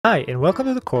Hi, and welcome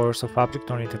to the course of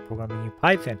Object-Oriented Programming in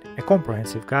Python, a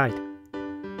comprehensive guide.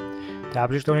 The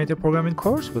Object-Oriented Programming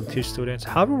course will teach students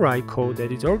how to write code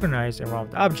that is organized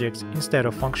around objects instead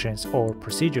of functions or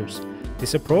procedures.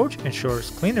 This approach ensures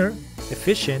cleaner,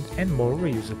 efficient, and more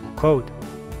reusable code.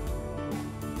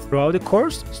 Throughout the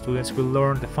course, students will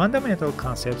learn the fundamental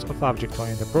concepts of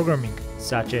object-oriented programming,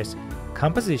 such as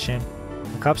composition,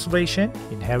 encapsulation,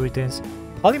 inheritance,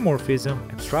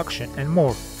 polymorphism, abstraction, and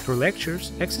more through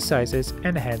lectures, exercises,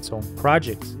 and hands-on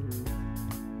projects.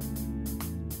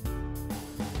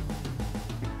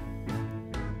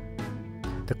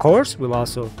 The course will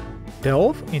also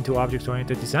delve into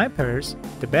object-oriented design patterns,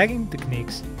 debugging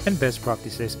techniques, and best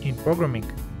practices in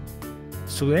programming.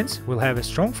 Students will have a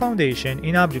strong foundation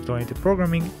in object-oriented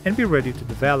programming and be ready to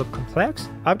develop complex,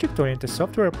 object-oriented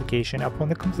software applications upon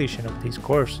the completion of this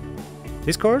course.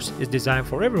 This course is designed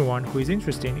for everyone who is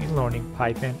interested in learning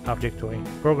Python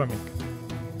object-oriented programming.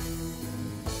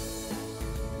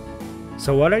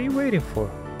 So what are you waiting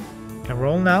for?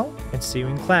 Enroll now and see you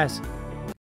in class!